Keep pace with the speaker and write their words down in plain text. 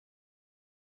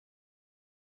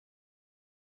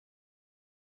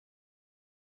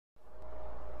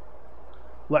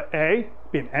Let A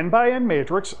be an n by n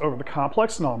matrix over the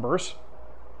complex numbers.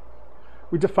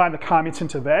 We define the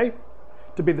commutant of A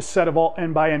to be the set of all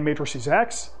n by n matrices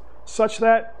X, such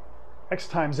that X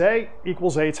times A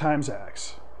equals A times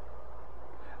X.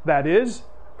 That is,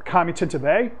 the commutant of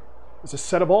A is a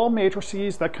set of all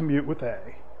matrices that commute with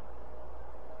A.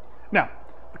 Now,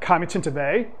 the commutant of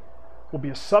A will be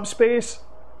a subspace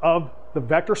of the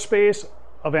vector space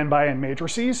of n by n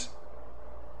matrices.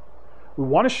 We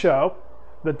want to show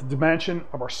that the dimension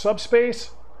of our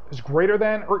subspace is greater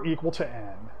than or equal to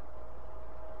n.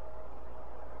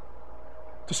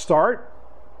 To start,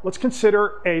 let's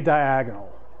consider A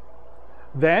diagonal.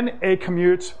 Then A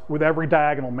commutes with every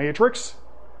diagonal matrix.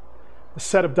 The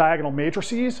set of diagonal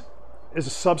matrices is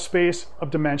a subspace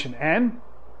of dimension n.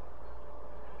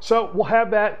 So we'll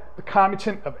have that the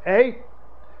commutant of A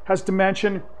has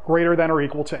dimension greater than or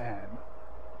equal to n.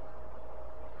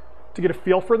 To get a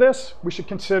feel for this, we should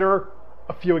consider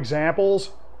a few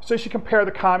examples. So you should compare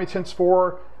the commutants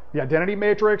for the identity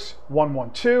matrix 1,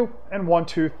 1, 2 and 1,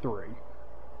 2, 3.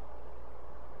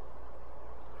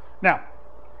 Now,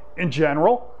 in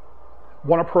general,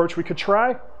 one approach we could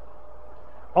try,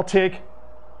 I'll take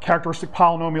characteristic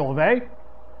polynomial of A,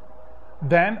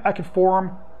 then I can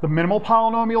form the minimal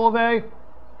polynomial of A,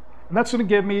 and that's going to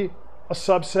give me a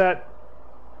subset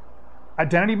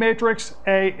identity matrix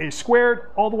A squared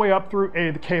all the way up through A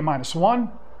to the k minus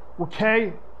 1, where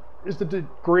k is the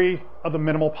degree of the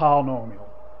minimal polynomial.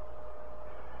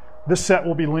 This set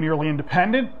will be linearly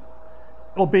independent.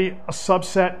 It'll be a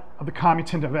subset of the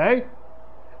commutant of A.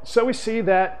 So we see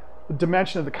that the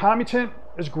dimension of the commutant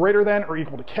is greater than or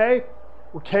equal to k,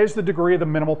 where k is the degree of the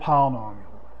minimal polynomial.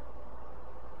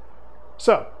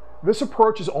 So this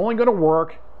approach is only going to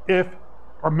work if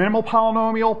our minimal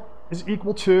polynomial is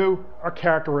equal to our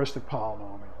characteristic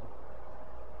polynomial.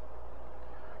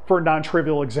 For a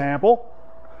non-trivial example,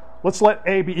 let's let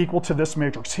A be equal to this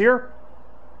matrix here.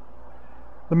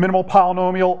 The minimal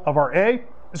polynomial of our A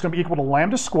is going to be equal to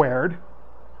lambda squared.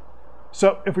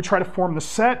 So if we try to form the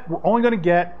set, we're only going to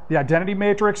get the identity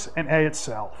matrix and A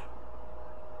itself.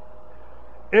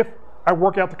 If I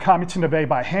work out the commutant of A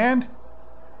by hand,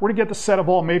 we're going to get the set of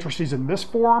all matrices in this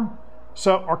form.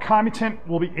 So our commutant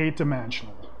will be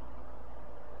 8-dimensional.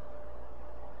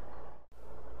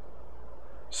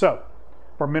 So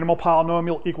if our minimal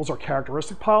polynomial equals our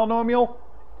characteristic polynomial,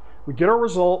 we get our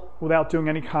result without doing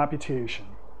any computation.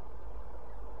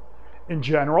 In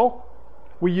general,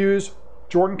 we use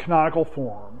Jordan canonical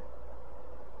form.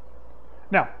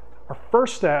 Now, our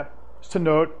first step is to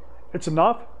note it's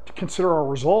enough to consider our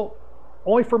result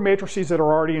only for matrices that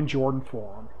are already in Jordan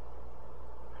form.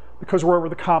 Because we're over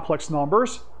the complex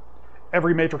numbers,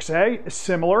 every matrix A is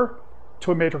similar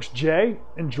to a matrix J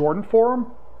in Jordan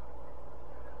form.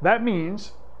 That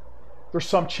means there's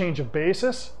some change of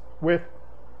basis with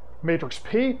matrix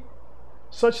P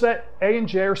such that A and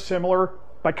J are similar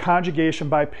by conjugation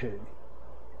by P.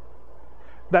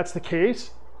 If that's the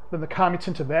case, then the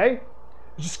commutant of A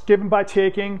is just given by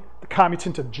taking the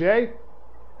commutant of J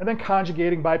and then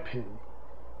conjugating by P.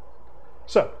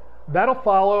 So that'll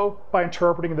follow by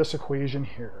interpreting this equation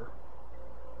here.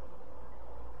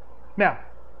 Now,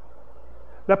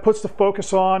 that puts the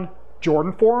focus on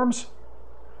Jordan forms.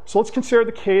 So let's consider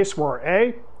the case where our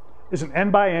A is an n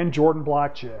by n Jordan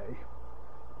block J.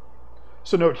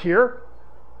 So note here,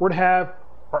 we're going to have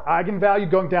our eigenvalue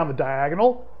going down the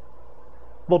diagonal.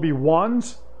 There'll be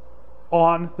 1s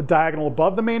on the diagonal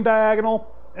above the main diagonal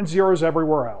and 0s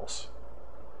everywhere else.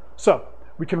 So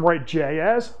we can write J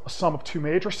as a sum of two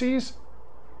matrices,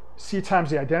 C times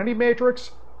the identity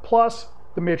matrix plus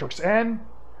the matrix N,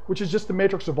 which is just the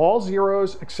matrix of all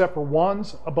 0s except for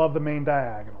 1s above the main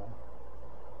diagonal.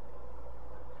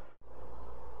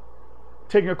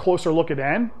 Taking a closer look at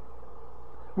N,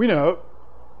 we note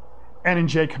N and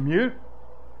J commute.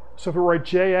 So if we write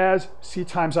J as C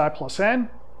times I plus N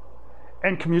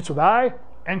commutes with I,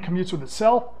 N commutes with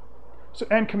itself, so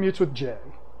N commutes with J.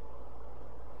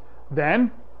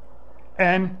 Then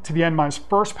N to the N minus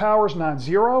first power is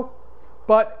non-zero,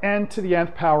 but N to the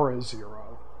nth power is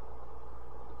 0.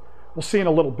 We'll see in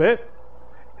a little bit,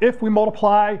 if we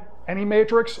multiply any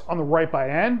matrix on the right by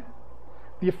N,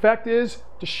 the effect is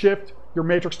to shift your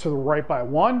matrix to the right by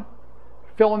 1,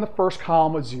 fill in the first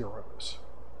column with 0s.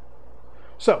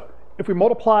 So if we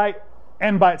multiply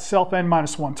N by itself N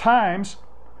minus 1 times,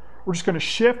 we're just going to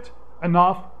shift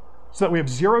enough so that we have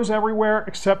 0s everywhere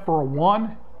except for a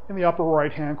 1 in the upper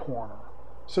right hand corner.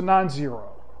 So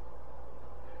non-zero.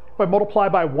 If I multiply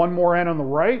by 1 more N on the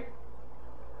right,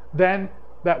 then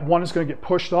that 1 is going to get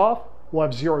pushed off. We'll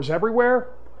have 0s everywhere.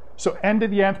 So N to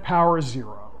the nth power is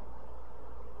 0.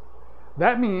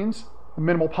 That means the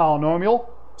minimal polynomial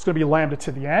is going to be lambda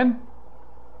to the n.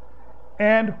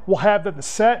 And we'll have that the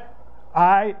set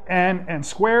I, n, n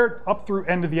squared up through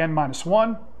n to the n minus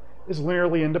 1 is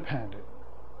linearly independent.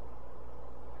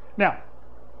 Now,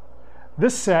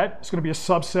 this set is going to be a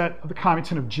subset of the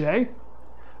commutant of J.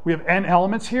 We have n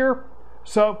elements here,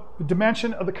 so the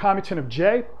dimension of the commutant of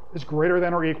J is greater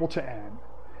than or equal to n,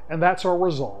 and that's our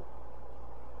result.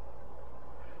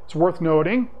 It's worth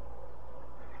noting,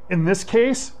 in this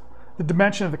case, the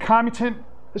dimension of the commutant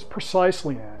is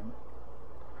precisely n.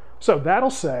 So that'll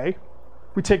say,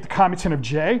 if we take the commutant of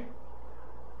J,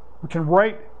 we can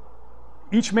write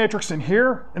each matrix in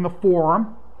here in the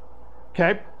form,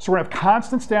 okay? So we're gonna have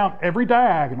constants down every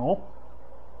diagonal.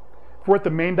 If we're at the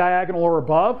main diagonal or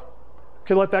above, we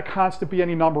can let that constant be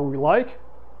any number we like.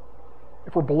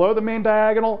 If we're below the main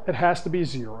diagonal, it has to be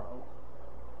 0.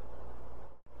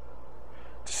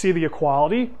 To see the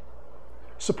equality,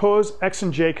 suppose x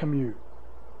and j commute.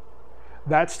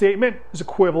 That statement is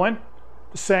equivalent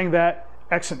to saying that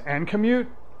x and n commute.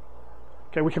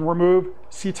 Okay, we can remove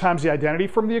c times the identity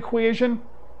from the equation.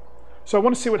 So I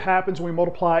want to see what happens when we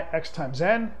multiply x times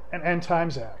n and n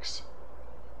times x.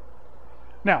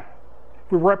 Now,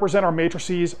 if we represent our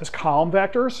matrices as column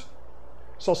vectors,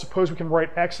 so suppose we can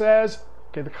write x as,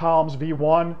 okay, the columns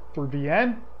v1 through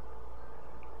vn.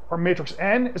 Our matrix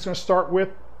n is going to start with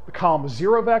the column of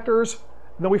 0 vectors,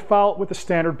 and then we follow it with the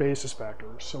standard basis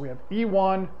vectors. So we have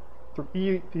e1 through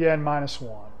e to the n minus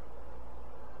 1.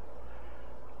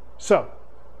 So,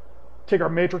 take our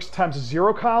matrix times a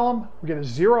 0 column, we get a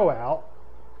 0 out,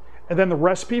 and then the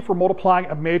recipe for multiplying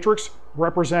a matrix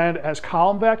represented as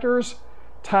column vectors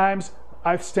times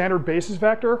ith standard basis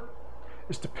vector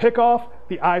is to pick off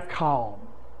the ith column.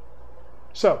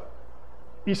 So,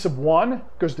 e sub 1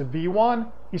 goes to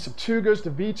v1, e sub 2 goes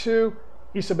to v2,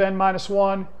 e sub n minus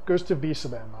 1 goes to v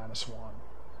sub n minus 1.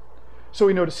 So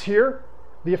we notice here,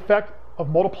 the effect of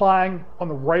multiplying on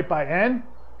the right by n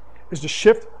is to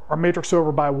shift our matrix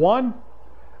over by 1,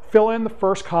 fill in the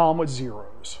first column with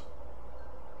zeros.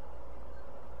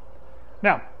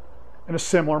 Now, in a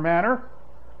similar manner,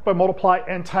 if I multiply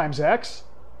n times x,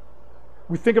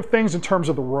 we think of things in terms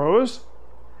of the rows,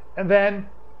 and then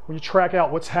when you track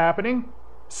out what's happening,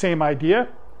 same idea.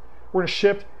 We're going to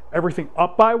shift everything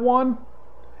up by 1,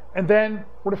 and then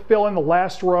we're going to fill in the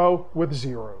last row with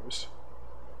zeros.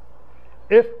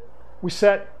 If we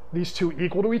set these two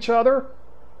equal to each other,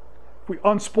 if we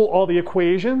unspool all the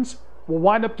equations, we'll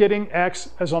wind up getting x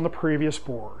as on the previous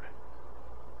board.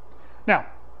 Now,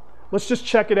 let's just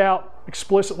check it out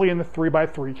explicitly in the 3 by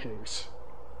 3 case.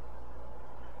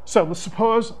 So let's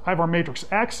suppose I have our matrix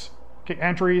x, okay,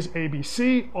 entries a, b,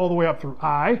 c, all the way up through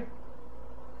I.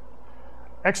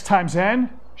 X times n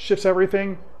shifts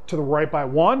everything to the right by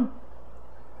 1.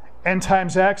 N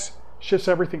times x shifts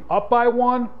everything up by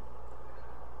 1.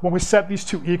 When we set these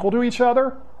two equal to each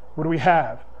other, what do we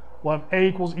have? We'll have a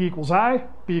equals e equals I,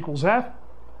 b equals f.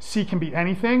 C can be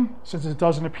anything since it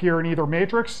doesn't appear in either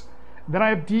matrix. Then I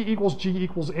have d equals g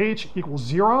equals h equals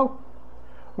 0.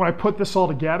 When I put this all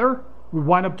together, we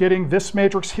wind up getting this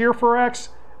matrix here for x,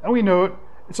 and we note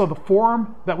it's of the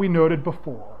form that we noted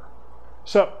before.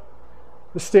 So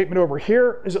the statement over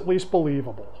here is at least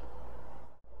believable.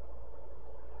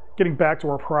 Getting back to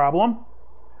our problem,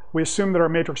 we assume that our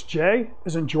matrix J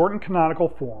is in Jordan canonical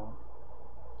form.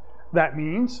 That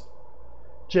means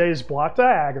J is block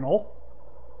diagonal.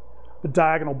 The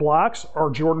diagonal blocks are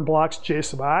Jordan blocks J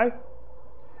sub I,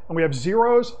 and we have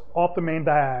zeros off the main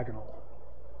diagonal.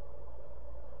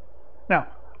 Now,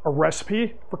 a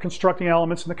recipe for constructing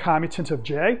elements in the commutant of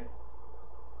J.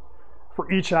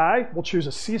 For each I, we'll choose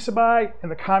a C sub I in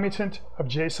the commutant of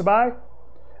J sub I, and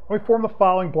we form the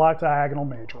following block diagonal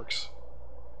matrix.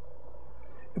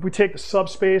 If we take the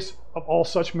subspace of all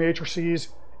such matrices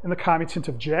in the commutant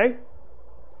of J,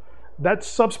 that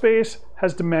subspace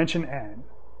has dimension n.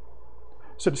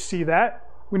 So to see that,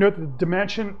 we note that the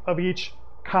dimension of each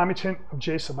commutant of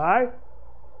J sub I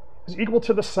is equal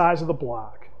to the size of the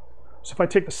block. So if I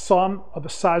take the sum of the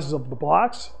sizes of the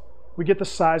blocks, we get the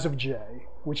size of J,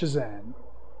 which is n.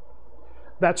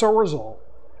 That's our result.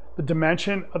 The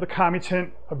dimension of the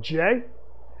commutant of J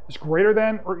is greater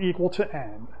than or equal to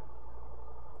n.